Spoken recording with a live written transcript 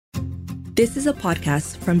This is a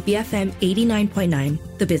podcast from BFM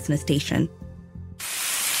 89.9, the business station.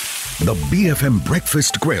 The BFM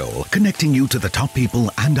Breakfast Grill, connecting you to the top people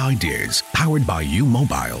and ideas. Powered by U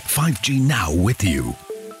Mobile, 5G now with you.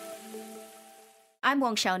 I'm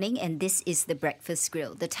Wong Shao Ning, and this is The Breakfast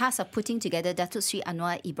Grill. The task of putting together Datuk Sri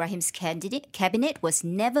Anwar Ibrahim's cabinet was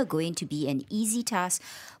never going to be an easy task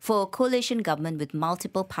for a coalition government with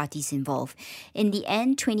multiple parties involved. In the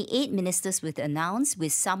end, 28 ministers were announced,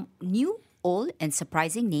 with some new, old and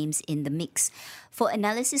surprising names in the mix. For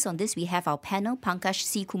analysis on this, we have our panel, Pankaj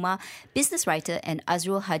C. Kumar, business writer, and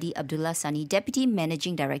Azrul Hadi Abdullah Sani, Deputy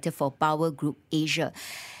Managing Director for Bauer Group Asia.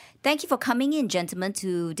 Thank you for coming in, gentlemen,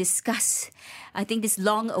 to discuss, I think, this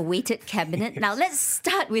long-awaited cabinet. Now, let's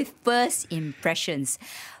start with first impressions.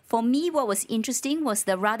 For me, what was interesting was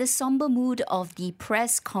the rather somber mood of the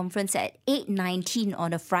press conference at 8:19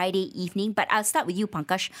 on a Friday evening. But I'll start with you,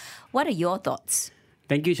 Pankaj. What are your thoughts?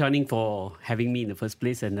 Thank you, Shining, for having me in the first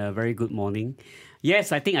place, and a very good morning.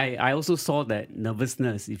 Yes, I think I also saw that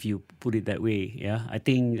nervousness, if you put it that way. Yeah, I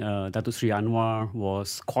think Datuk Sri Anwar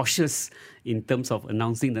was cautious in terms of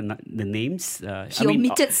announcing the names. He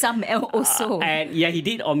omitted some also. And yeah, he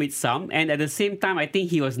did omit some. And at the same time, I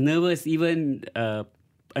think he was nervous even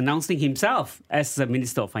announcing himself as the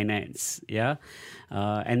Minister of Finance. Yeah.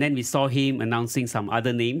 And then we saw him announcing some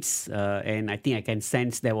other names. And I think I can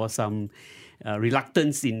sense there was some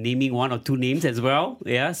reluctance in naming one or two names as well.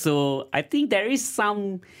 Yeah, so I think there is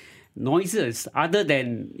some noises other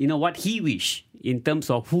than what he wished in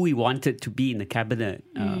terms of who he wanted to be in the cabinet,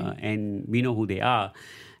 and we know who they are.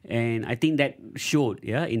 And I think that showed,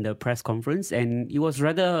 in the press conference, and it was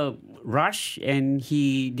rather rushed, and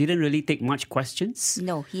he didn't really take much questions.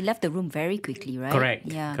 No, he left the room very quickly, right? Correct.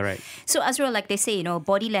 Yeah. Correct. So, Azrul, like they say,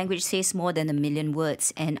 body language says more than a million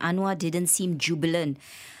words, and Anwar didn't seem jubilant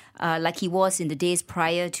like he was in the days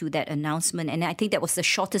prior to that announcement. And I think that was the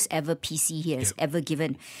shortest ever PC he has ever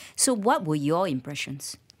given. So what were your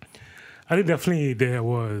impressions? I think definitely it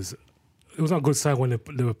was not a good sign when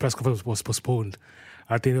the press conference was postponed.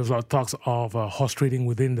 I think there was a lot of talks of horse trading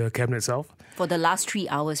within the cabinet itself. For the last 3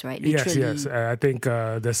 hours, right? Literally. Yes. I think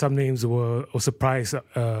there's some names were surprise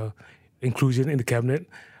inclusion in the cabinet.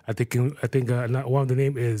 I think one of the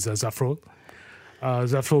names is Zafrul.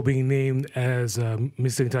 Zafrul being named as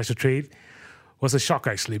Minister of International Trade was a shock,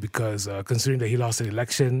 actually, because considering that he lost the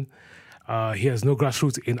election, he has no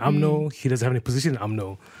grassroots in UMNO, he doesn't have any position in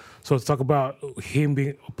UMNO. So to talk about him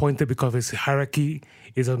being appointed because of his hierarchy,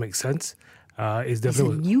 it doesn't make sense. He's a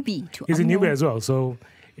newbie to He's UMNO. a newbie as well, so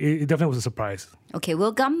it definitely was a surprise. Okay,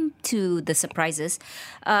 we'll come to the surprises.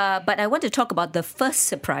 But I want to talk about the first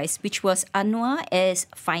surprise, which was Anwar as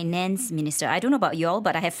Finance Minister. I don't know about y'all,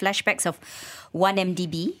 but I have flashbacks of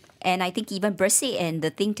 1MDB. And I think even Bersih and the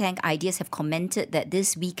think tank Ideas have commented that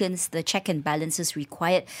this weakens the check and balances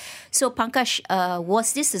required. So, Pankaj,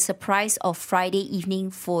 was this a surprise of Friday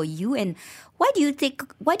evening for you? And why do you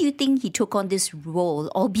think he took on this role,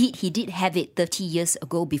 albeit he did have it 30 years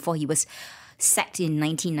ago before he was sacked in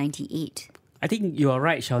 1998? I think you are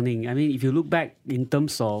right, Shauning. I mean, if you look back in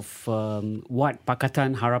terms of what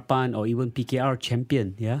Pakatan Harapan or even PKR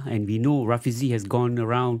championed, and we know Rafizi has gone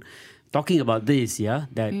around talking about this,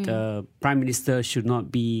 that Prime Minister should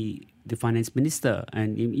not be the Finance Minister,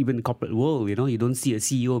 and even the corporate world, you don't see a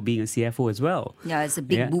CEO being a CFO as well. Yeah, it's a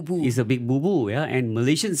big boo-boo. It's a big boo-boo, and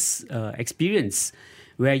Malaysians' experience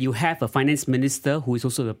where you have a Finance Minister who is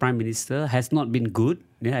also the Prime Minister has not been good,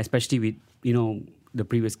 especially with, the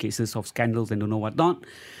previous cases of scandals and don't know what not.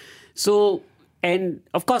 So, and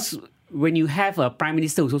of course, when you have a Prime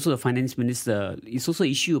Minister who's also the Finance Minister, it's also an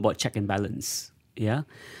issue about check and balance,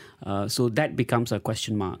 so that becomes a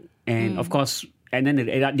question mark. And of course, and then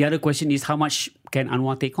the other question is how much can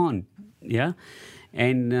Anwar take on?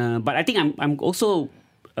 And but I think I'm also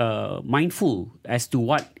mindful as to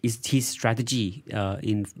what is his strategy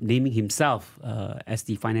in naming himself as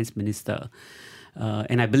the Finance Minister.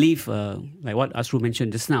 And I believe, like what Azrul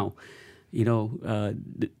mentioned just now,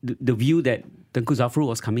 the view that Tengku Zafrul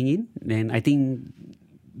was coming in, and I think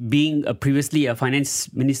being previously a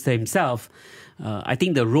finance minister himself, I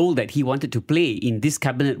think the role that he wanted to play in this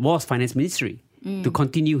cabinet was finance ministry to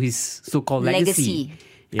continue his so-called legacy.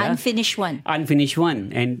 Unfinished one.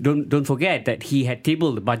 And don't forget that he had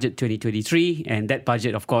tabled the budget 2023, and that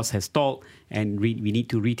budget, of course, has stalled, and we need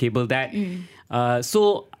to retable that.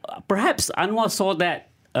 So perhaps Anwar saw that,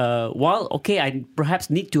 I perhaps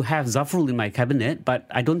need to have Zafrul in my cabinet, but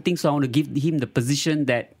I don't think so. I want to give him the position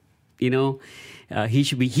that, he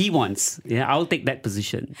wants. I'll take that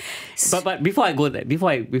position. But before I go there,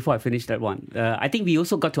 before I finish that one, I think we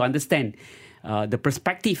also got to understand the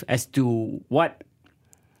perspective as to what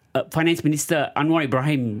Finance Minister Anwar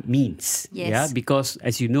Ibrahim means. Yes. Yeah, because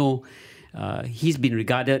as you know, he's been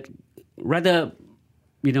regarded rather,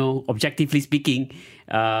 objectively speaking,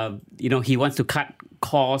 he wants to cut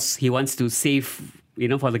costs, he wants to save.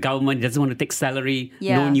 For the government, he doesn't want to take salary,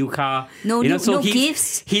 no new car, no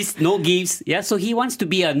gifts. He's no gifts. Yeah, so he wants to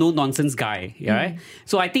be a no nonsense guy. Yeah, right?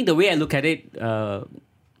 So I think the way I look at it,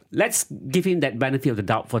 let's give him that benefit of the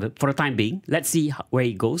doubt for the time being. Let's see where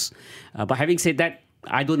he goes. But having said that,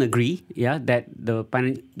 I don't agree. Yeah, that the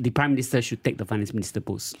Prime Minister should take the Finance Minister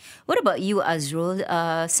post. What about you, Azrul?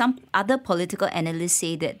 Some other political analysts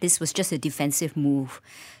say that this was just a defensive move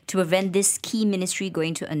to prevent this key ministry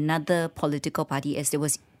going to another political party, as there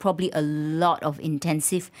was probably a lot of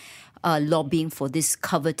intensive lobbying for this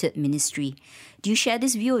coveted ministry. Do you share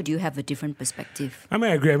this view, or do you have a different perspective? I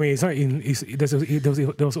agree. It's not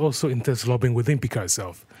there was also intense lobbying within PKR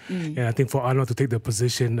itself, and I think for Anwar to take the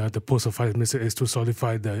position, the post of Finance Minister, is to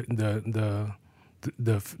solidify the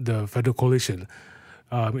federal coalition.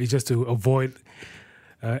 It's just to avoid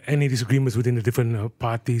any disagreements within the different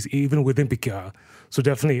parties, even within PKR. So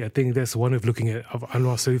definitely, I think that's one way of looking at of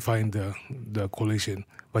Anwar solidifying the coalition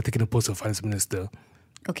by taking the post of Finance Minister.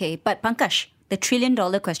 Okay, but Pankaj, the $1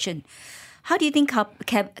 trillion question. How do you think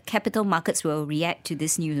capital markets will react to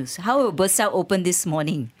this news? How will Bursa open this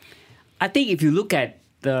morning? I think if you look at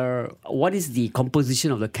what is the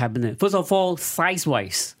composition of the cabinet, first of all,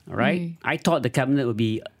 size-wise, right? I thought the cabinet would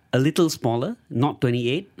be a little smaller, not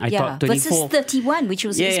 28. I thought 24. Versus 31, which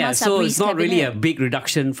was Ismail so Sabri's it's not cabinet. really a big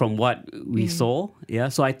reduction from what we saw. Yeah,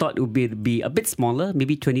 so I thought it would be a bit smaller.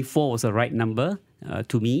 Maybe 24 was the right number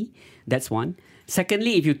to me. That's one.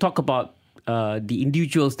 Secondly, if you talk about the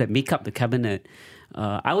individuals that make up the cabinet,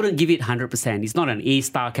 I wouldn't give it 100%. It's not an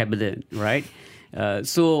A-star cabinet, right?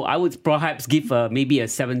 So I would perhaps give maybe a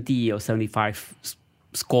 70 or 75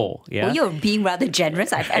 score. Yeah, Well, you're being rather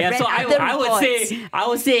generous. I've read so other reports. I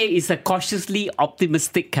would say it's a cautiously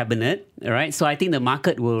optimistic cabinet. Right, so I think the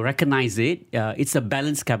market will recognize it. It's a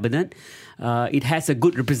balanced cabinet. It has a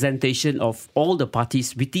good representation of all the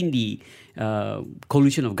parties within the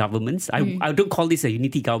coalition of governments. I don't call this a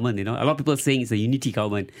unity government. A lot of people are saying it's a unity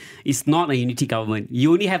government. It's not a unity government.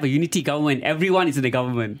 You only have a unity government. Everyone is in the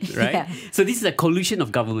government, right? Yeah. So this is a coalition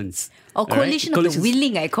of governments. Or coalition of the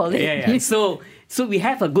willing, I call it. Yeah. So we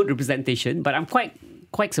have a good representation, but I'm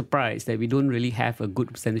quite surprised that we don't really have a good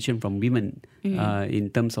representation from women in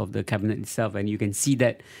terms of the cabinet itself. And you can see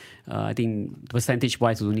that, I think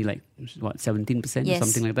percentage-wise, it was only 17% or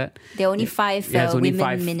something like that. There are only five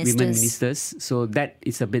women ministers. So that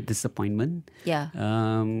is a bit disappointment. Yeah.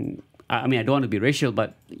 I don't want to be racial,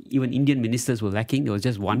 but even Indian ministers were lacking. There was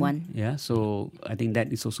just one. Yeah. So I think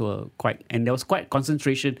that is also and there was quite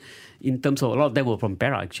concentration in terms of a lot of them were from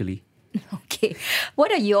Perak, actually. Okay.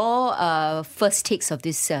 What are your first takes of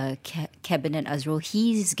this cabinet, Azrul?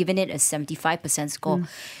 He's given it a 75% score.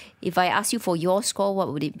 If I ask you for your score,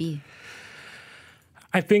 what would it be?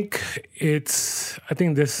 I think this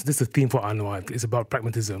is a theme for Anwar. It's about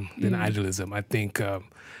pragmatism than idealism. I think a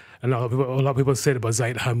lot of people said about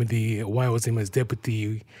Zahid Hamidi, why was him as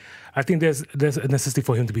deputy? I think there's a necessity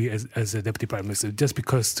for him to be as a deputy prime minister, just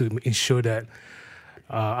because to ensure that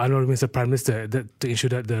Anwar remains the prime minister, to ensure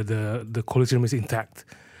that the coalition remains intact.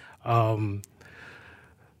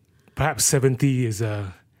 Perhaps 70 is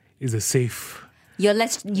a safe. You're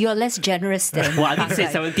less generous than. Well, I didn't say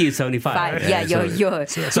 70 to 75. Yeah, you're.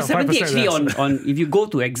 So 70 actually on if you go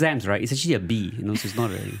to exams, right, it's actually a B. So it's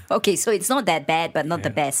not really. Okay, so it's not that bad, but not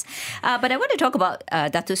the best. But I want to talk about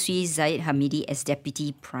Dato Sri Zahid Hamidi as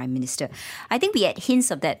Deputy Prime Minister. I think we had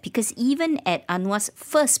hints of that because even at Anwar's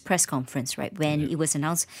first press conference, right, when it was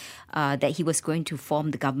announced that he was going to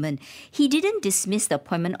form the government, he didn't dismiss the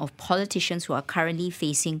appointment of politicians who are currently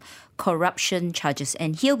facing corruption charges.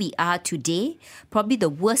 And here we are today, probably the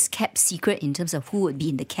worst kept secret in terms of who would be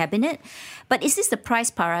in the cabinet. But is this the price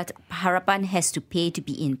Harapan has to pay to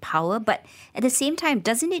be in power? But at the same time,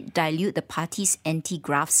 doesn't it dilute the party's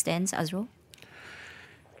anti-graft stance, Azrul?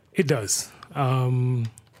 It does.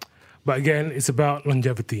 But again, it's about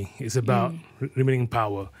longevity. It's about remaining in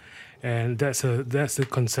power. And that's the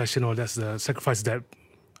concession, or that's the sacrifice that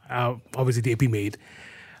obviously the AP made.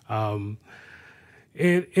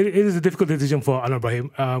 It is a difficult decision for Anwar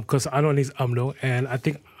Ibrahim because Anwar needs UMNO, and I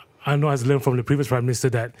think Anwar has learned from the previous Prime Minister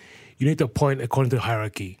that you need to appoint according to the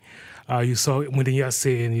hierarchy. You saw Muhyiddin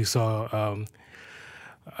Yassin, you saw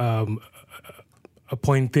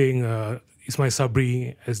appointing Ismail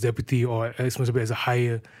Sabri as deputy, or Ismail Sabri as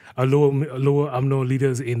a lower UMNO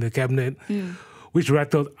leaders in the cabinet, which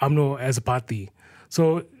rattled UMNO as a party.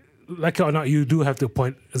 So, like it or not, you do have to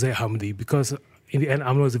appoint Zahid Hamidi because in the end,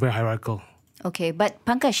 UMNO is very hierarchical. Okay, but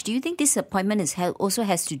Pankaj, do you think this appointment also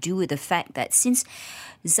has to do with the fact that since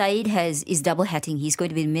Zaid is double hatting, he's going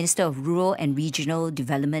to be the Minister of Rural and Regional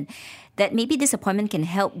Development, that maybe this appointment can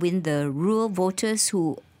help win the rural voters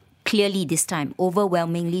who clearly this time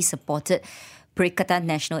overwhelmingly supported Perikatan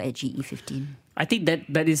Nasional at GE15? I think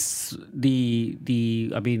that is the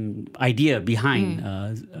idea behind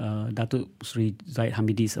Datuk Sri Zahid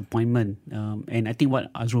Hamidi's appointment, and I think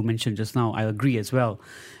what Azrul mentioned just now, I agree as well.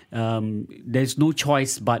 There's no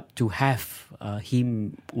choice but to have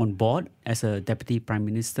him on board as a deputy prime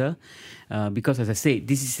minister, because as I said,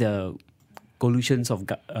 this is a coalitions of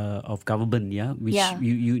government, which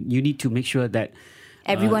you need to make sure that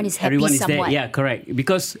everyone is happy somewhat. There. Yeah, correct.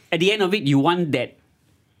 Because at the end of it, you want that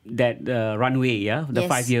runway, the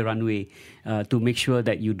 5-year runway, to make sure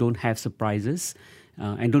that you don't have surprises.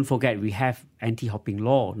 And don't forget, we have anti-hopping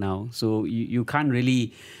law now, so you can't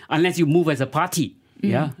really, unless you move as a party,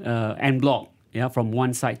 en bloc, from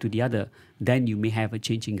one side to the other, then you may have a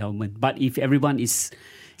change in government. But if everyone is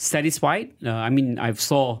satisfied, I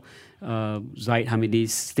saw Zahid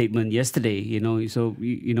Hamidi's statement yesterday, so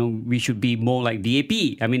we should be more like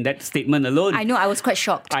DAP. I mean, that statement alone. I know, I was quite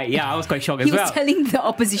shocked. I was quite shocked as well. He was telling the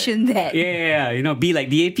opposition that. Yeah, be like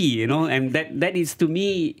DAP, and that is, to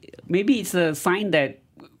me, maybe it's a sign that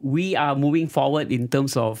we are moving forward in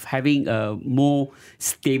terms of having a more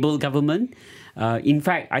stable government. In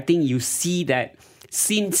fact, I think you see that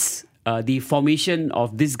since the formation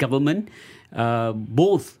of this government,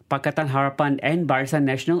 both Pakatan Harapan and Barisan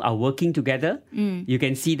Nasional are working together. You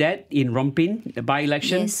can see that in Rompin, the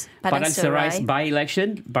by-election, Padang Serai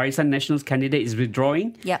by-election, Barisan Nasional's candidate is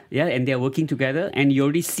withdrawing. And they're working together. And you're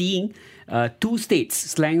already seeing two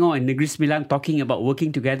states, Selangor and Negeri Sembilan, talking about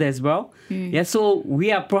working together as well. So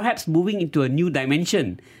we are perhaps moving into a new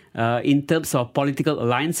dimension in terms of political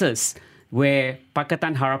alliances, where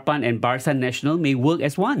Pakatan Harapan and Barisan Nasional may work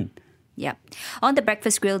as one. Yeah. On the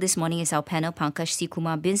Breakfast Grill this morning is our panel, Pankaj C.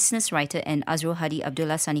 Kumar, business writer, and Azrul Hadi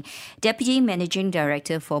Abdullah Sani, Deputy Managing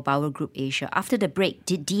Director for Bauer Group Asia. After the break,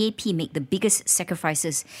 did DAP make the biggest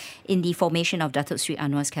sacrifices in the formation of Datuk Sri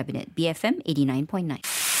Anwar's cabinet? BFM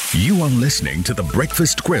 89.9. You are listening to The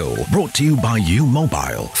Breakfast Grill, brought to you by U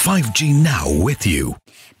Mobile. 5G now with you.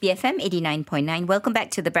 BFM 89.9. Welcome back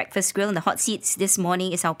to The Breakfast Grill. In the hot seats this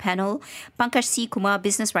morning is our panel, Pankaj C. Kumar,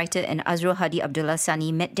 business writer, and Azrul Hadi Abdullah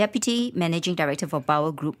Sani, Deputy Managing Director for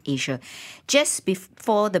Bauer Group Asia. Just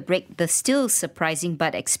before the break, the still surprising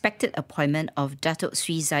but expected appointment of Datuk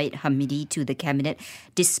Sri Zahid Hamidi to the cabinet,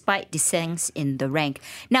 despite dissents in the rank.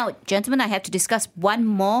 Now, gentlemen, I have to discuss one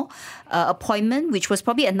more appointment, which was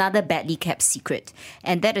probably another badly kept secret.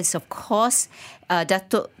 And that is, of course,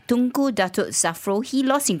 Tunku Datuk Zafrul. He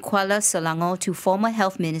lost in Kuala Selangor to former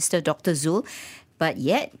Health Minister Dr. Zul. But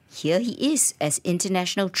yet, here he is as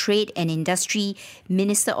International Trade and Industry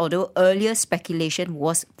Minister, although earlier speculation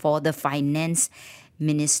was for the Finance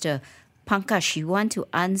Minister. Pankaj, you want to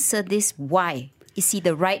answer this? Why? Is he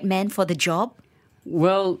the right man for the job?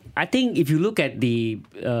 Well, I think if you look at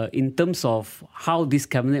in terms of how this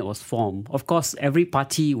cabinet was formed, of course, every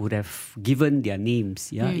party would have given their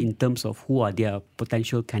names, in terms of who are their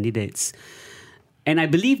potential candidates. And I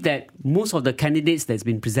believe that most of the candidates that's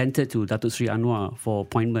been presented to Datuk Sri Anwar for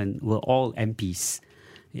appointment were all MPs.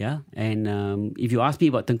 And if you ask me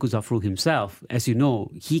about Tunku Zafrul himself, as you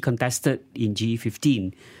know, he contested in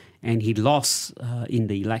GE15 and he lost in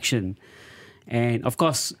the election. And of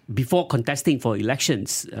course, before contesting for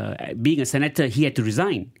elections, being a senator, he had to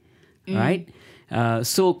resign, right?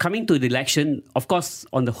 So coming to the election, of course,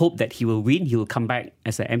 on the hope that he will win, he will come back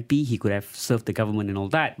as an MP, he could have served the government and all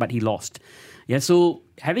that, but he lost. So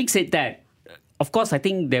having said that, of course, I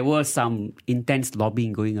think there was some intense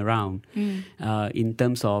lobbying going around in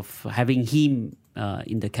terms of having him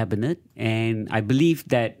in the cabinet. And I believe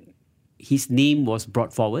that his name was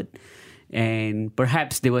brought forward. And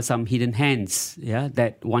perhaps there were some hidden hands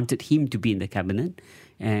that wanted him to be in the cabinet.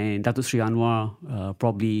 And Datuk Sri Anwar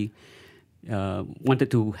probably wanted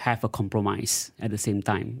to have a compromise at the same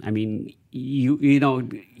time. I mean, you know,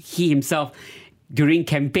 he himself, during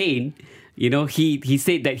campaign, he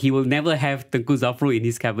said that he will never have Tunku Zafrul in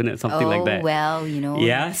his cabinet, something like that. Well,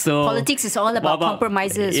 so politics is all about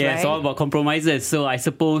compromises, right? Yeah, it's all about compromises. So I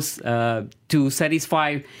suppose to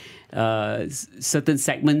satisfy certain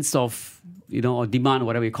segments of, or demand,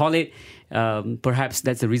 whatever you call it, perhaps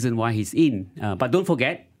that's the reason why he's in. But don't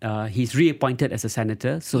forget, he's reappointed as a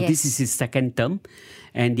senator. So this is his second term.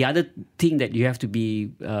 And the other thing that you have to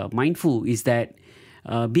be mindful is that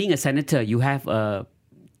being a senator, you have a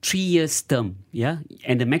 3 years term,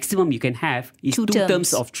 and the maximum you can have is two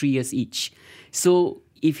terms of 3 years each. So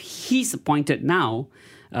if he's appointed now,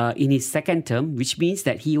 in his second term, which means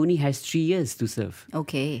that he only has 3 years to serve.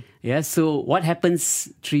 Okay. Yeah, so what happens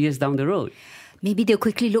 3 years down the road? Maybe they'll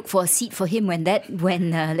quickly look for a seat for him when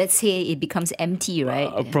let's say it becomes empty, right?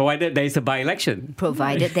 Provided there is a by-election.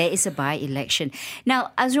 Provided there is a by-election. Now,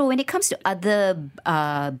 Azrul, when it comes to other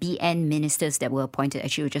BN ministers that were appointed,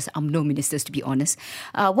 actually were just UMNO ministers to be honest,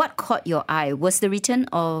 what caught your eye? Was the return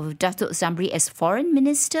of Datuk Zamri as foreign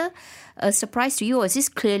minister a surprise to you, or is this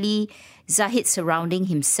clearly Zahid surrounding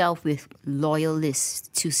himself with loyalists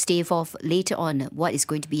to stave off later on what is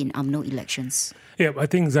going to be in UMNO elections? Yeah, I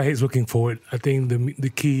think Zahid's looking forward. I think the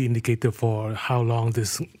key indicator for how long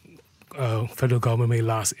this federal government may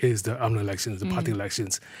last is the UMNO elections, the party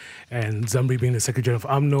elections. And Zamri being the Secretary of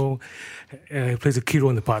UMNO plays a key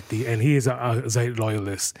role in the party, and he is a Zahid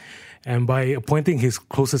loyalist. And by appointing his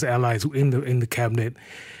closest allies in the cabinet,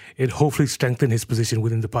 it hopefully strengthened his position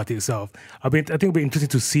within the party itself. I think it'll be interesting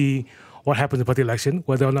to see what happens in the party election,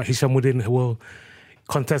 whether or not Hishammuddin will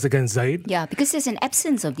contest against Zahid. Yeah, because there's an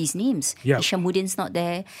absence of these names. Yeah. Hishammuddin's not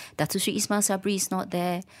there. Datuk Sri Ismail Sabri is not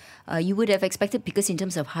there. You would have expected, because in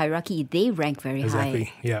terms of hierarchy, they rank very Exactly,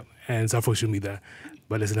 high. yeah. And Zafrul should be there.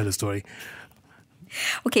 But that's another story.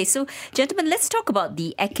 Okay, so gentlemen, let's talk about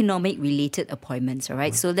the economic-related appointments, all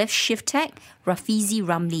right? So let's shift tack. Rafizi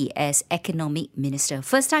Ramli as economic minister.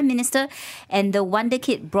 First-time minister, and the wonder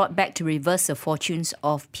kid brought back to reverse the fortunes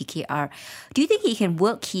of PKR. Do you think he can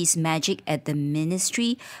work his magic at the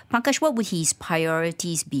ministry? Pankaj, what would his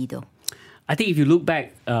priorities be, though? I think if you look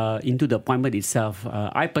back into the appointment itself,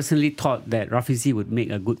 I personally thought that Rafizi would make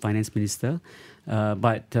a good finance minister,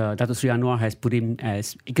 but Datuk Sri Anwar has put him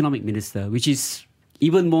as economic minister, which is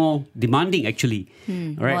even more demanding, actually.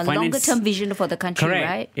 Right? More longer-term vision for the country, correct.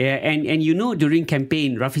 right? Yeah, and during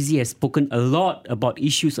campaign, Rafizi has spoken a lot about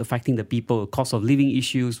issues affecting the people, cost of living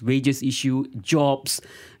issues, wages issue, jobs.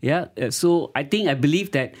 Yeah, so I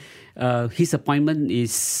believe that his appointment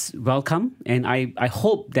is welcome, and I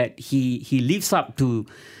hope that he lives up to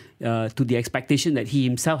the expectation that he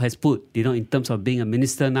himself has put, in terms of being a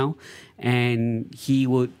minister now, and he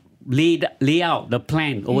would lay out the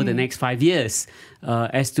plan over the next 5 years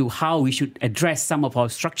as to how we should address some of our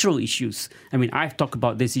structural issues. I mean, I've talked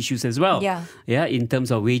about these issues as well. Yeah, in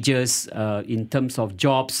terms of wages, in terms of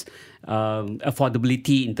jobs,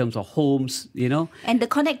 affordability, in terms of homes, And the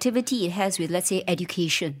connectivity it has with, let's say,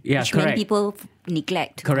 education, which correct. many people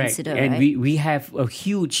neglect to consider, and right? we have a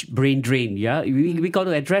huge brain drain. Yeah, we got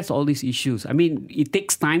to address all these issues. I mean, it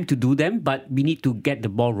takes time to do them, but we need to get the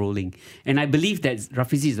ball rolling. And I believe that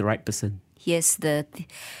Rafizi is the right person. Yes, the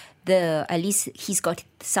at least he's got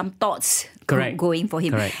some thoughts Correct. going for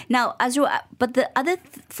him. Correct. Now, Azrul, but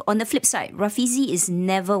on the flip side, Rafizi is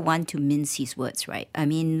never one to mince his words, right? I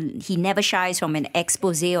mean, he never shies from an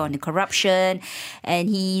expose on corruption, and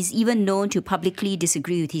he's even known to publicly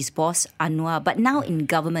disagree with his boss, Anwar. But now in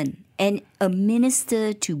government, and a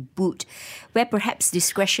minister to boot, where perhaps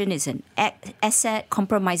discretion is an asset,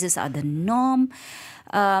 compromises are the norm.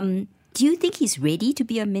 Do you think he's ready to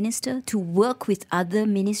be a minister, to work with other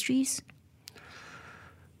ministries?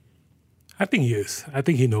 I think he is. I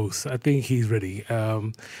think he knows. I think he's ready.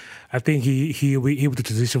 I think he'll be able to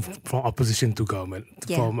transition from opposition to government,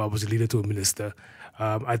 from opposition leader to a minister.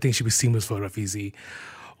 I think it should be seamless for Rafizi.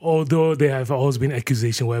 Although there have always been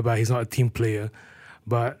accusations whereby he's not a team player,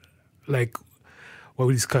 but like what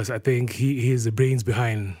we discussed, I think he is the brains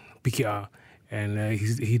behind PKR, and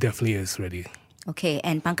he definitely is ready. Okay,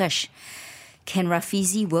 and Pankaj, can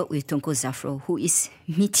Rafizi work with Tunku Zafrul, who is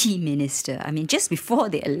MITI minister? I mean, just before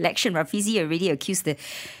the election, Rafizi already accused the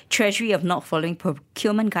Treasury of not following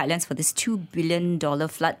procurement guidelines for this $2 billion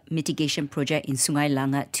flood mitigation project in Sungai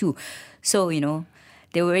Langat too. So,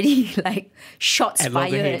 they were already like shots At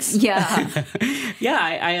fired. loggerheads. Yeah. Yeah,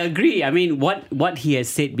 I agree. I mean, what he has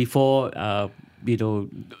said before,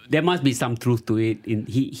 there must be some truth to it.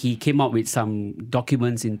 He came up with some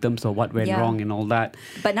documents in terms of what went wrong and all that.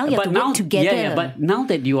 But now you have to work together. Yeah, but now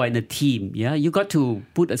that you are in a team, you got to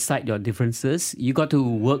put aside your differences. You got to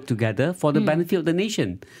work together for the benefit of the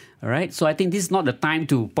nation. All right. So I think this is not the time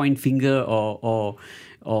to point finger or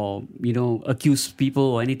accuse people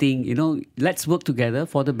or anything. Let's work together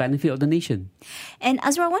for the benefit of the nation. And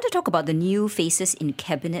Azra, I want to talk about the new faces in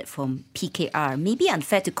cabinet from PKR. Maybe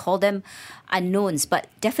unfair to call them unknowns, but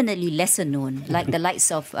definitely lesser known, like the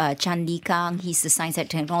likes of Chan Lee Kang, he's the Science and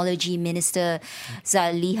Technology Minister,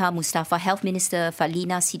 Zaliha Mustafa, Health Minister,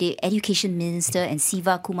 Falina Siddiq, Education Minister, and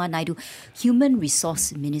Siva Kumar Naidu, Human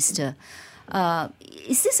Resource Minister.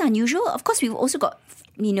 Is this unusual? Of course, we've also got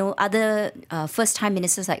other first-time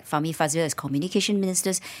ministers like Fahmi Fadzil as communication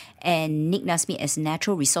ministers and Nick Nazmi as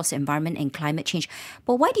natural resource, environment and climate change.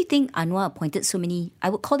 But why do you think Anwar appointed so many, I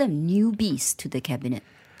would call them newbies, to the cabinet?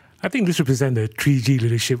 I think this represents the 3G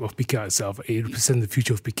leadership of PKR itself. It represents the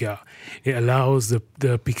future of PKR. It allows the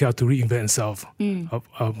PKR to reinvent itself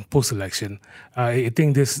post-election. I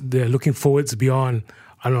think they're looking forwards beyond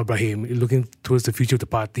Anwar Ibrahim, looking towards the future of the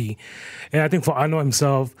party. And I think for Anwar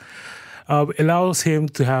himself, it allows him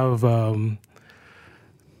to have,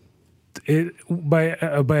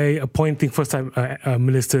 by appointing first-time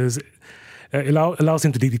ministers, allows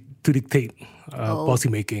him to dictate policy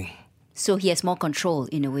making. So he has more control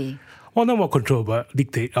in a way. Well, not more control, but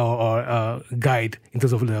dictate or guide in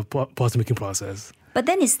terms of the policy-making process. But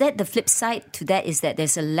then is that the flip side to that, is that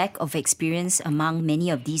there's a lack of experience among many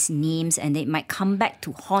of these names and it might come back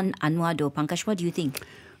to haunt Anwar though? Pankaj, what do you think?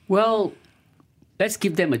 Well, let's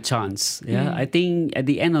give them a chance. Yeah, I think at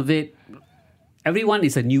the end of it, everyone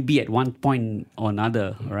is a newbie at one point or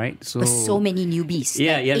another, right? So many newbies.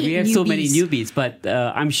 Yeah, we have so many newbies. But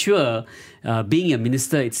I'm sure being a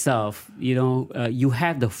minister itself, you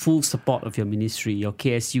have the full support of your ministry. Your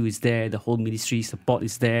KSU is there, the whole ministry support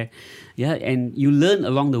is there. Yeah, and you learn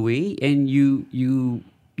along the way, and you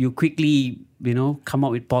quickly come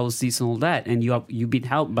up with policies and all that, and you've been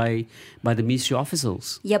helped by the ministry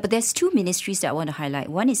officials. Yeah, but there's two ministries that I want to highlight.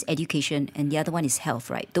 One is education and the other one is health,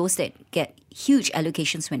 right? Those that get huge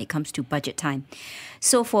allocations when it comes to budget time.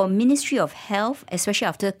 So for Ministry of Health, especially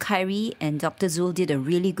after Khairi and Dr. Zul did a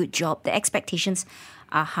really good job, the expectations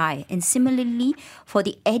are high. And similarly, for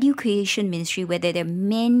the Education Ministry, where there are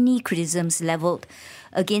many criticisms levelled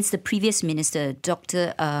against the previous minister,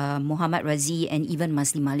 Dr. Muhammad Razi and even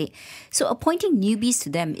Masli Malik. So appointing newbies to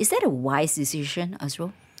them, is that a wise decision,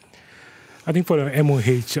 Azrul? I think for the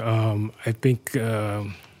MOH, I think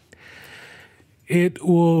it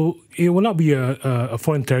will not be a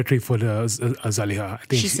foreign territory for the Zaliha. I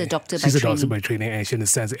think she's a doctor by training. She's a doctor by training, and she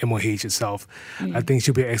understands the MOH itself. I think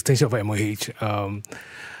she'll be an extension of MOH.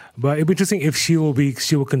 But it'll be interesting if she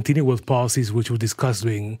will continue with policies which were discussed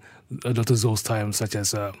during Dr. Zul's time, such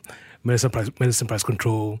as medicine price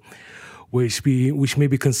control, which may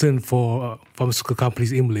be concerned for pharmaceutical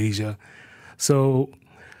companies in Malaysia. So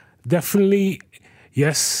definitely,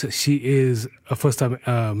 yes, she is a first-time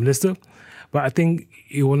minister, but I think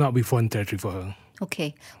it will not be foreign territory for her.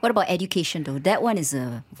 Okay. What about education, though? That one is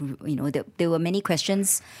there were many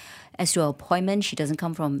questions as to her appointment. She doesn't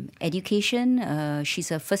come from education.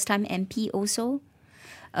 She's a first-time MP also.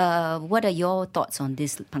 What are your thoughts on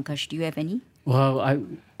this, Pankaj? Do you have any? Well,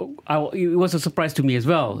 it was a surprise to me as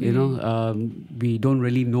well. We don't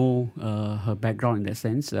really know her background in that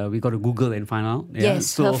sense. We got to Google and find out. Yeah?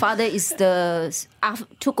 Yes, her father is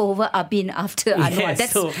took over Abin after Anwar.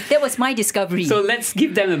 Yes, that was my discovery. So let's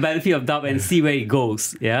give them the benefit of doubt and see where it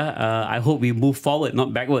goes. Yeah, I hope we move forward,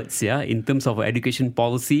 not backwards. Yeah, in terms of our education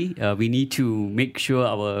policy, we need to make sure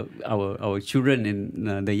our children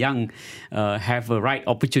and the young have a right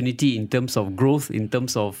opportunity in terms of growth, in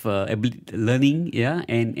terms of learning. Yeah.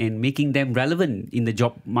 And making them relevant in the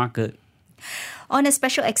job market. On a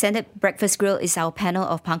special extended breakfast grill is our panel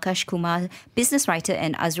of Pankaj Kumar, business writer,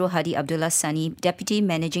 and Azrul Hadi Abdullah Sani, Deputy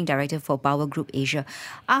Managing Director for Bauer Group Asia.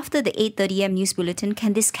 After the 8:30 a.m. news bulletin,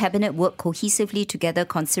 can this cabinet work cohesively together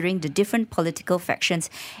considering the different political factions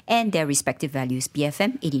and their respective values?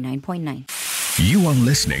 BFM 89.9. You are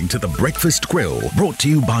listening to The Breakfast Grill, brought to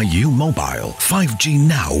you by U Mobile. 5G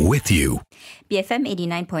now with you. BFM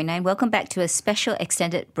 89.9. Welcome back to a special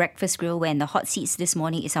extended breakfast grill where in the hot seats this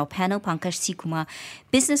morning is our panel, Pankaj C. Kumar,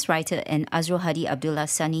 business writer, and Azrul Hadi Abdullah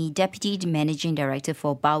Sani, Deputy Managing Director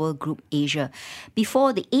for Bauer Group Asia.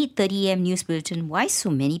 Before the 8:30 a.m. news bulletin, why so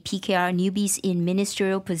many PKR newbies in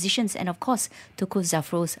ministerial positions? And of course, Tunku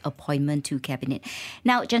Zafrul's appointment to cabinet.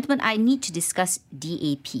 Now, gentlemen, I need to discuss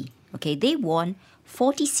DAP. Okay, they won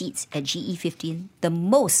 40 seats at GE15, the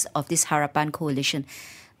most of this Harapan coalition,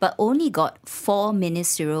 but only got 4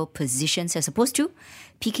 ministerial positions as opposed to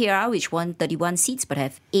PKR, which won 31 seats but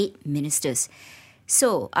have 8 ministers.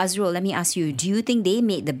 So, Azrul, let me ask you, do you think they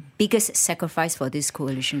made the biggest sacrifice for this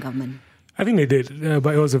coalition government? I think they did,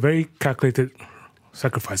 but it was a very calculated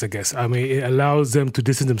sacrifice, I guess. I mean, it allows them to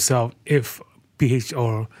distance themselves if PH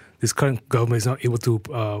or this current government is not able to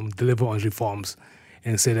deliver on reforms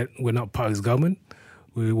and say that we're not part of this government.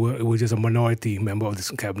 We're just a minority member of this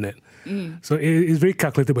cabinet. So it's very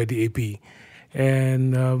calculated by the AP.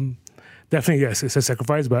 And definitely, yes, it's a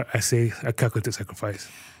sacrifice, but I say a calculated sacrifice.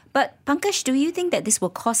 But Pankaj, do you think that this will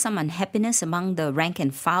cause some unhappiness among the rank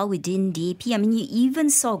and file within DAP? I mean, you even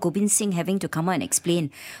saw Gobind Singh having to come out and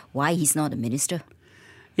explain why he's not a minister.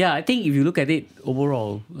 Yeah, I think if you look at it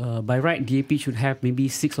overall, by right, DAP should have maybe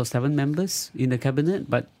 6 or 7 members in the cabinet,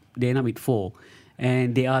 but they end up with 4.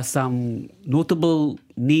 And there are some notable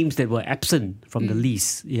names that were absent from the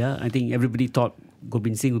list. Yeah, I think everybody thought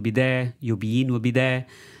Gobind Singh would be there, Yobi Yin would be there,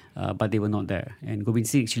 but they were not there. And Gobind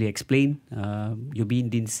Singh actually explained. Yobi Yin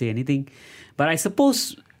didn't say anything. But I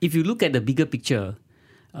suppose if you look at the bigger picture,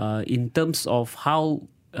 in terms of how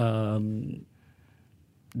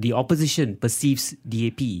the opposition perceives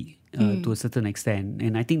DAP to a certain extent,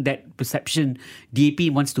 and I think that perception,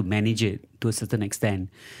 DAP wants to manage it to a certain extent.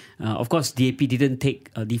 Of course, DAP didn't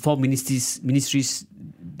take the 4 ministries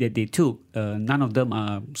that they took. None of them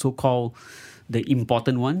are so-called the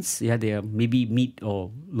important ones. Yeah, they are maybe mid or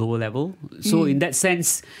lower level. So in that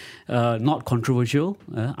sense, not controversial.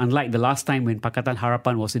 Unlike the last time when Pakatan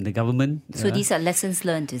Harapan was in the government. So these are lessons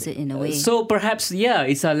learned, is it, in a way? So perhaps, yeah,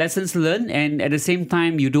 it's a lessons learned, and at the same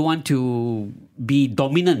time, you don't want to be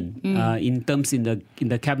dominant in terms in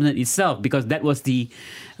the cabinet itself, because that was the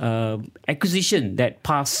accusation that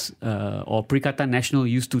PAS or Perikatan Nasional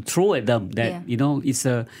used to throw at them, that it's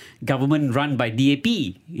a government run by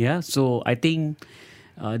DAP. Yeah, so I think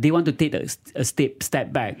they want to take a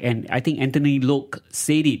step back, and I think Anthony Loke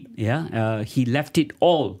said it. Yeah, he left it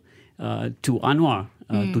all to Anwar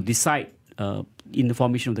to decide in the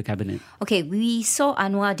formation of the cabinet. Okay, we saw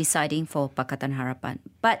Anwar deciding for Pakatan Harapan,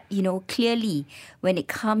 but clearly when it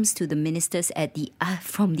comes to the ministers at the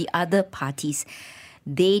from the other parties,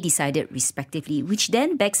 they decided respectively, which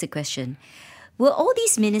then begs the question: will all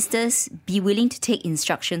these ministers be willing to take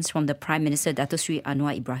instructions from the Prime Minister, Dato Sri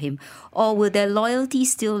Anwar Ibrahim, or will their loyalty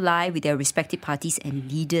still lie with their respective parties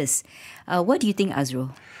and leaders? What do you think,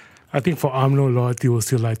 Azrul? I think for UMNO, loyalty will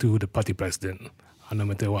still lie to the party president, no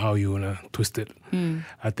matter how you want to twist it.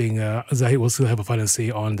 I think Zahid will still have a final say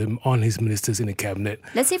on his ministers in the cabinet.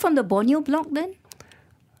 Let's say from the Borneo bloc then?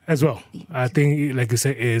 As well. I think, like you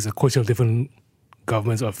said, it is a question of different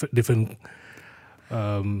governments of different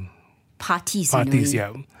parties,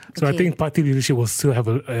 yeah. So I think party leadership will still have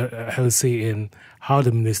a say in how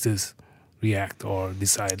the ministers react or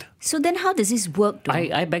decide. So then how does this work though?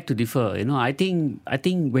 I beg to differ. I think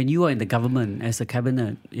when you are in the government as a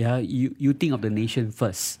cabinet, you think of the nation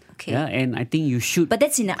first. Okay. Yeah, and I think you should. But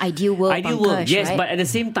that's in an ideal world. Yes, right? But at the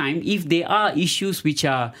same time, if there are issues which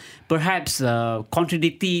are perhaps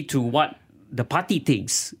contradictory to what the party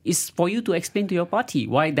thinks, is for you to explain to your party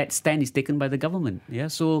why that stand is taken by the government. Yeah,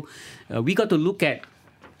 so we got to look at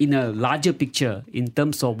in a larger picture in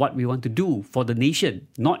terms of what we want to do for the nation.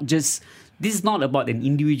 Not just, this is not about an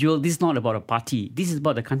individual, this is not about a party, this is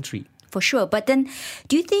about the country. For sure. But then,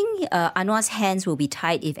 do you think Anwar's hands will be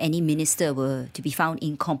tied if any minister were to be found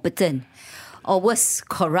incompetent? Or worse,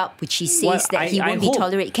 corrupt, which he says that he won't be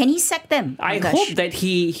tolerated. Can he sack them? I hope that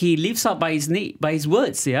he lives up by his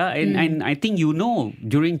words, yeah. And I think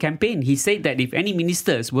during campaign he said that if any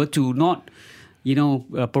ministers were to not,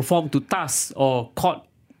 perform to task or caught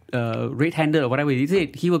red-handed or whatever he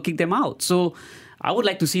said, he will kick them out. So I would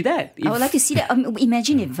like to see that. I would like to see that.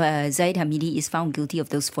 Imagine if Zahid Hamidi is found guilty of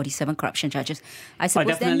those 47 corruption charges. I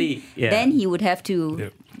suppose then he would have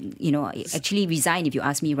to, actually resign, if you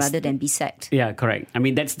ask me, rather than be sacked. Yeah, correct. I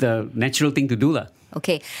mean, that's the natural thing to do.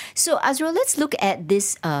 Okay. So, Azrul, let's look at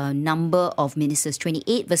this number of ministers,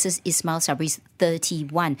 28 versus Ismail Sabri's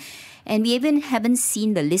 31. And we even haven't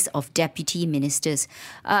seen the list of deputy ministers.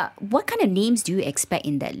 What kind of names do you expect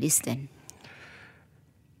in that list then?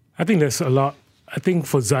 I think there's a lot. I think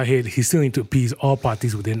for Zahid, he still needs to appease all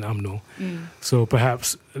parties within UMNO. So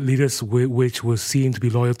perhaps leaders which were seen to be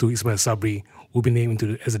loyal to Ismail Sabri will be named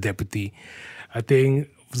as a deputy. I think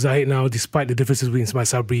Zahid now, despite the differences between Ismail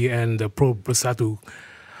Sabri and the pro-Bersatu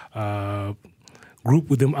group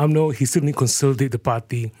within UMNO, he still needs to consolidate the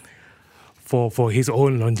party for his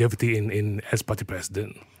own longevity in as party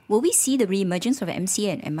president. Will we see the re-emergence of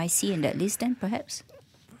MCA and MIC in that list then, perhaps?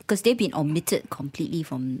 Because they've been omitted completely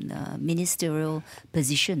from ministerial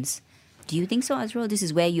positions. Do you think so, Azrul? This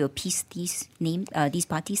is where you appease these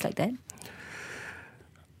parties like that?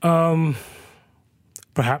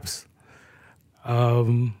 Perhaps.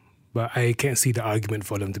 But I can't see the argument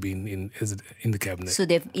for them to be in the cabinet. So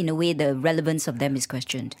in a way, the relevance of them is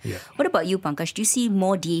questioned. Yeah. What about you, Pankaj? Do you see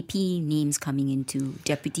more DAP names coming into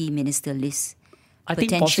deputy minister lists? I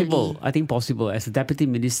think possible. As a deputy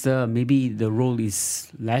minister, maybe the role is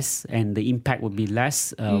less and the impact would be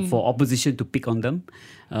less for opposition to pick on them.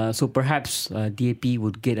 So perhaps DAP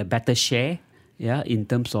would get a better share yeah, in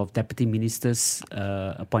terms of deputy ministers'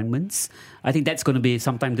 appointments. I think that's going to be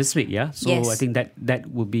sometime this week, yeah? So Yes. I think that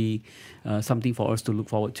would be something for us to look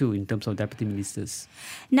forward to in terms of deputy ministers.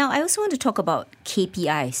 Now, I also want to talk about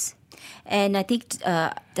KPIs. And I think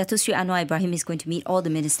Dato Sri Anwar Ibrahim is going to meet all the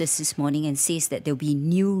ministers this morning and says that there will be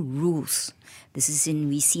new rules.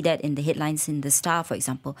 We see that in the headlines in the Star, for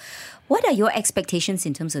example. What are your expectations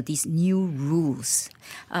in terms of these new rules?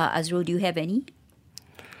 Azrul, do you have any?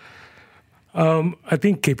 I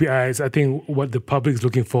think KPIs, I think what the public is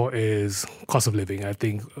looking for is cost of living. I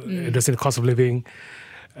think addressing the cost of living,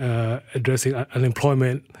 addressing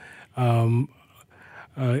unemployment,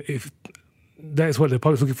 if that is what the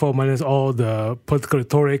public is looking for, minus all the political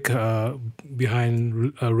rhetoric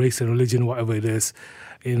behind race and religion, whatever it is.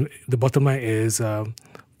 The bottom line is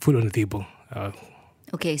food on the table.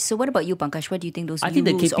 Okay, so what about you, Pankaj? What do you think those I new think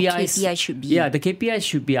the rules or KPIs, KPIs should be? Yeah, the KPIs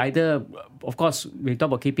should be either, of course, when we talk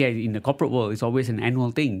about KPI in the corporate world, it's always an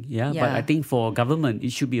annual thing. Yeah? But Yeah. I think for government,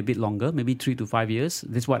 it should be a bit longer, maybe 3 to 5 years.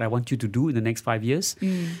 That's what I want you to do in the next 5 years.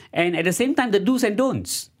 And at the same time, the do's and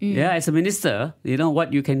don'ts. Yeah, as a minister,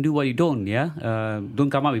 what you can do, what you don't. Yeah,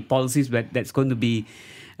 don't come up with policies that's going to be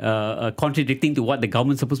contradicting to what the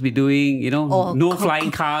government's supposed to be doing, Or no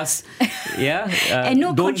flying cars, yeah, and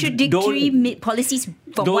no don't- contradictory policies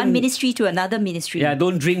from one don't- ministry to another ministry. Yeah,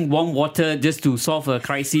 don't drink warm water just to solve a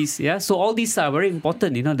crisis. Yeah, so all these are very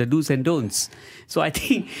important, the do's and don'ts. So I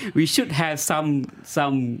think we should have some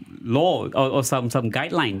law or some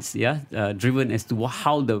guidelines, driven as to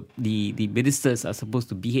how the ministers are supposed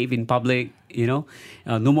to behave in public. No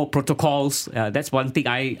more protocols. That's one thing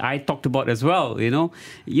I talked about as well.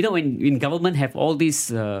 When government have all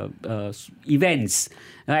these events,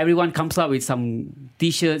 everyone comes up with some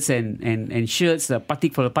T-shirts and shirts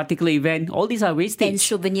for a particular event. All these are wastage. And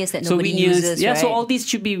souvenirs that nobody uses, Yeah, so right? all these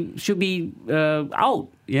should be out.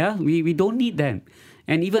 Yeah, we don't need them.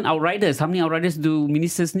 And even outriders, how many outriders do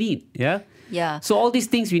ministers need? Yeah. Yeah. So all these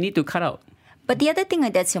things we need to cut out. But the other thing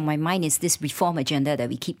that's on my mind is this reform agenda that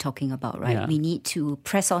we keep talking about, right? Yeah. We need to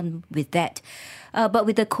press on with that. But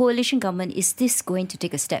with the coalition government, is this going to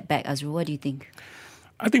take a step back, Azrul? What do you think?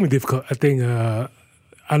 I think it's difficult. I think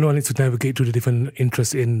Anwar needs to navigate through the different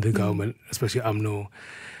interests in the government, especially UMNO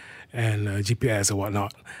and GPS or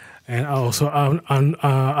whatnot. And also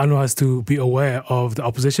Anwar has to be aware of the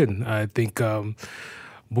opposition. I think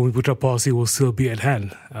Bumiputra policy will still be at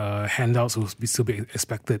hand. Handouts will still be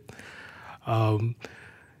expected. It'll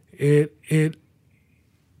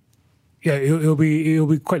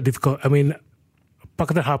be quite difficult. I mean,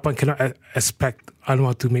 Pakatan Harapan cannot expect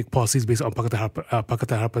Anwar to make policies based on Pakatan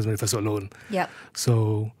Harapan's manifesto alone. Yeah.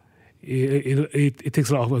 So it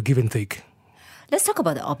takes a lot of give and take. Let's talk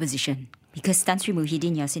about the opposition. Because Tan Sri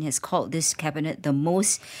Muhyiddin Yassin has called this cabinet the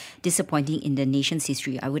most disappointing in the nation's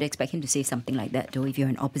history. I would expect him to say something like that, though, if you're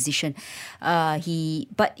in opposition.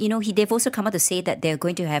 They've also come out to say that they're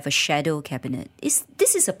going to have a shadow cabinet. This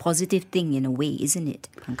is a positive thing in a way, isn't it,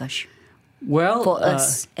 Pankaj? Well, For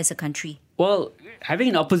us as a country. Well, having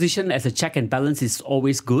an opposition as a check and balance is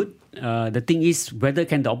always good. The thing is, whether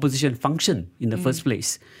can the opposition function in the first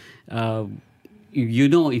place? If you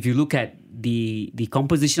look at the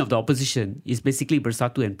composition of the opposition, is basically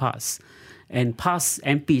Bersatu and PAS. And PAS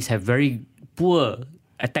MPs have very poor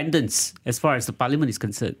attendance as far as the parliament is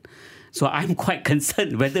concerned. So I'm quite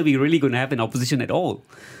concerned whether we're really going to have an opposition at all.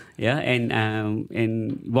 Yeah,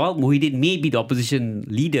 and while Muhyiddin may be the opposition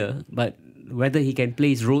leader, but whether he can play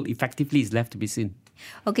his role effectively is left to be seen.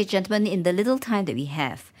 Okay, gentlemen, in the little time that we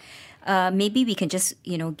have, maybe we can just,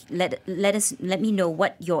 let me know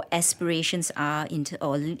what your aspirations are,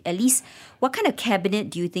 or at least what kind of cabinet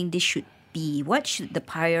do you think this should be? What should the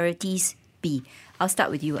priorities be? I'll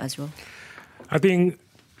start with you, Azrul. I think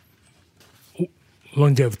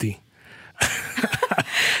longevity.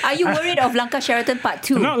 Are you worried of Lanka Sheraton Part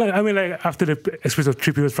 2? Not after the experience of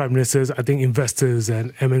 3 previous prime ministers, I think investors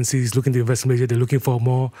and MNCs looking to invest in Malaysia, they're looking for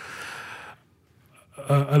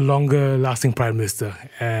a longer lasting prime minister.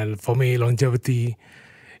 And for me, longevity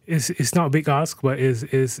is not a big ask, but is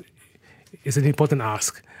an important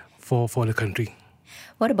ask for the country.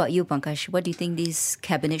 What about you, Pankaj? What do you think this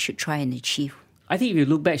cabinet should try and achieve? I think if you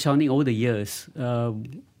look back, Shauning, over the years,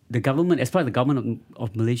 the government, as far as the government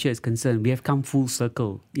of Malaysia is concerned, we have come full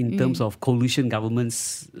circle in terms of coalition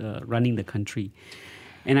governments running the country.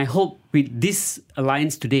 And I hope with this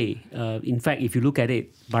alliance today, in fact, if you look at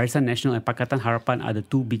it, Barisan Nasional and Pakatan Harapan are the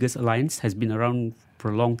two biggest alliance, has been around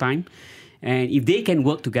for a long time. And if they can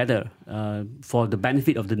work together for the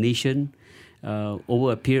benefit of the nation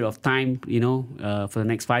over a period of time, for the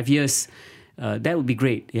next 5 years, that would be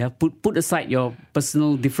great. Yeah, put aside your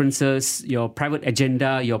personal differences, your private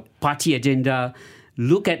agenda, your party agenda.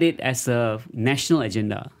 Look at it as a national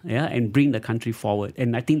agenda, yeah, and bring the country forward.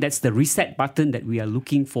 And I think that's the reset button that we are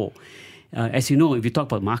looking for. As you know, if you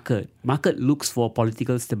talk about market looks for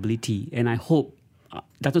political stability, and I hope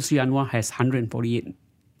Dato Sri Anwar has 148,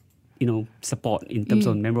 support in terms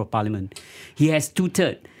of Member of Parliament. He has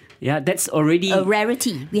 2/3. Yeah, that's already a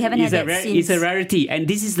rarity. We haven't had that since. It's a rarity, and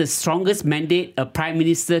this is the strongest mandate a Prime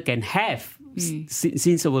Minister can have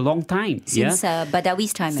since a long time. Since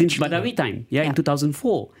Badawi's time. Since Badawi time, in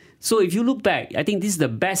 2004. So if you look back, I think this is the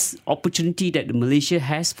best opportunity that Malaysia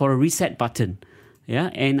has for a reset button.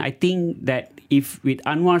 Yeah, and I think that if with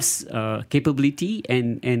Anwar's capability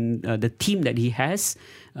and the team that he has,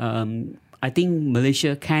 I think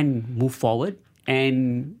Malaysia can move forward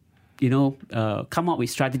and come up with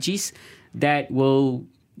strategies that will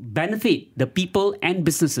benefit the people and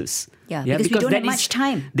businesses. Yeah, because we don't have much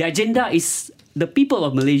time. The agenda is the people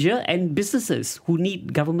of Malaysia and businesses who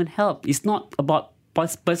need government help. It's not about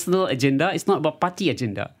personal agenda. It's not about party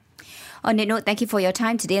agenda. On that note, thank you for your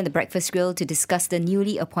time today on The Breakfast Grill to discuss the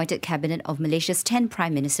newly appointed cabinet of Malaysia's 10th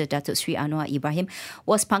Prime Minister, Datuk Sri Anwar Ibrahim,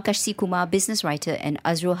 was Pankaj C. Kumar, business writer, and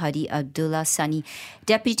Azrul Hadi Abdullah Sani,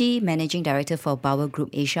 Deputy Managing Director for Bauer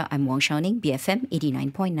Group Asia. I'm Wong Shao Ning, BFM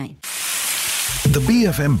 89.9. The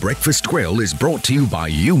BFM Breakfast Grill is brought to you by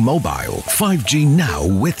U Mobile. 5G now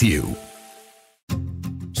with you.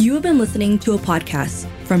 You have been listening to a podcast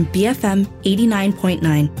from BFM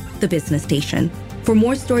 89.9, the business station. For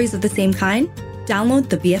more stories of the same kind, download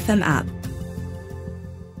the BFM app.